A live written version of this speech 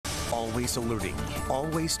Always alerting,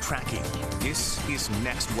 always tracking. This is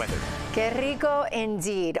Next Weather. Qué rico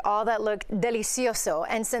indeed. All that look delicioso.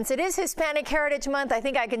 And since it is Hispanic Heritage Month, I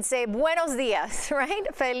think I can say buenos dias, right?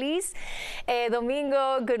 Feliz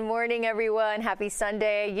domingo. Good morning, everyone. Happy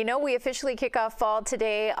Sunday. You know, we officially kick off fall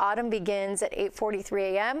today. Autumn begins at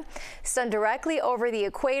 8:43 a.m. Sun directly over the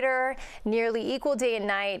equator, nearly equal day and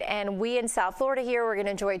night. And we in South Florida here, we're going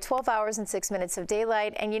to enjoy 12 hours and 6 minutes of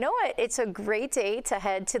daylight. And you know what? It's a great day to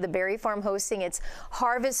head to the Berry Farm hosting its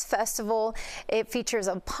Harvest Festival. It features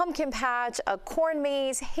a pumpkin patch, a corn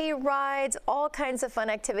maze, hay rides, all kinds of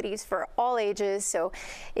fun activities for all ages. So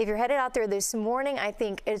if you're headed out there this morning, I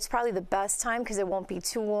think it's probably the best time because it won't be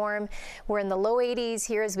too warm. We're in the low 80s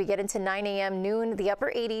here as we get into 9 a.m., noon, the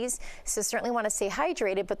upper 80s. So certainly want to stay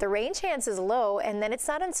hydrated, but the rain chance is low. And then it's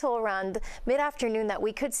not until around mid-afternoon that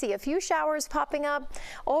we could see a few showers popping up.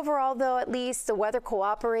 Overall, though, at least the weather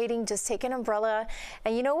cooperating. Just take an umbrella.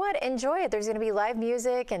 And you know what? Enjoy it. There's going to be live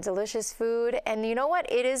music and delicious food. And you know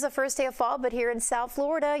what? It is the first day of fall, but here in South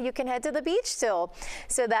Florida, you can head to the beach still.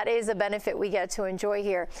 So that is a benefit we get to enjoy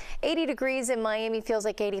here. 80 degrees in Miami feels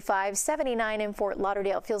like 85, 79 in Fort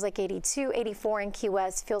Lauderdale feels like 82, 84 in Key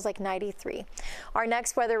West feels like 93. Our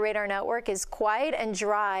next weather radar network is quiet and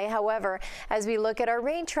dry. However, as we look at our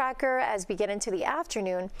rain tracker as we get into the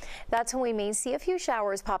afternoon, that's when we may see a few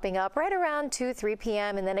showers popping up right around 2, 3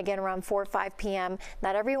 p.m. and then again around 4, 5 p.m.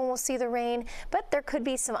 Not everyone will see the rain, but there could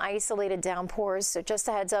be some isolated downpours, so just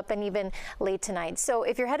a heads up, and even late tonight. So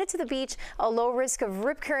if you're headed to the beach, a low risk of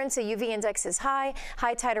rip currents, a UV index is high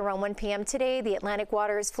tide around 1 p.m. today. The Atlantic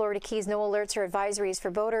waters, Florida Keys, no alerts or advisories for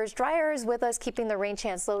boaters. Dry air is with us, keeping the rain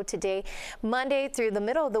chance low today. Monday through the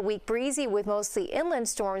middle of the week, breezy with mostly inland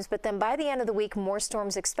storms, but then by the end of the week, more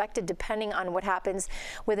storms expected depending on what happens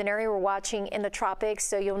with an area we're watching in the tropics.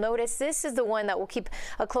 So you'll notice this is the one that we'll keep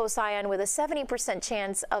a close eye on with a 70%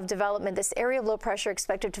 chance of development. This area of low pressure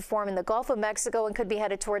expected to form in the Gulf of Mexico and could be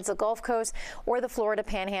headed towards the Gulf Coast or the Florida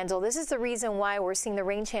Panhandle. This is the reason why we're seeing the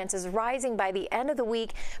rain chances rising by the end of the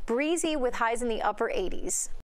week. Breezy with highs in the upper 80s.